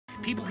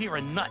People here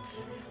are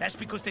nuts. That's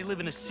because they live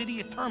in a city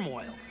of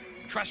turmoil.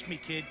 Trust me,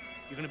 kid,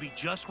 you're gonna be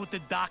just what the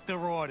doctor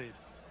ordered.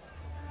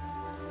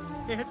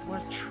 It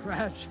was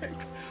tragic.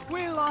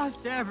 We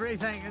lost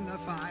everything in the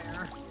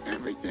fire.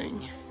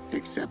 Everything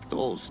except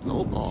old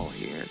Snowball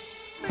here.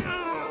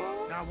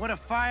 Now, what are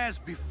fires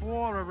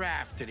before or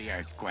after the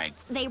earthquake?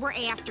 They were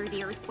after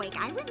the earthquake,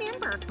 I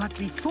remember. But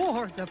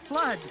before the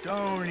flood,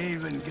 Don't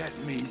even get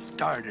me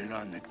started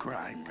on the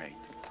crime rate.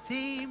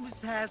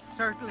 Thieves has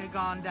certainly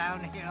gone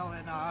downhill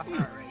in a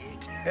hurry.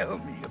 Tell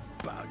me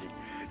about it.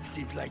 It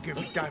seems like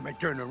every time I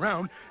turn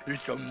around,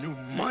 there's some new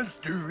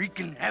monster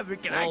wreaking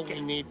havoc and All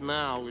we need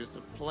now is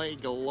a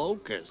plague of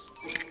locusts.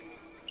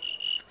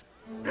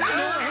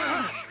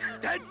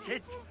 That's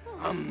it!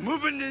 I'm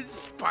moving to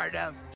Sparta.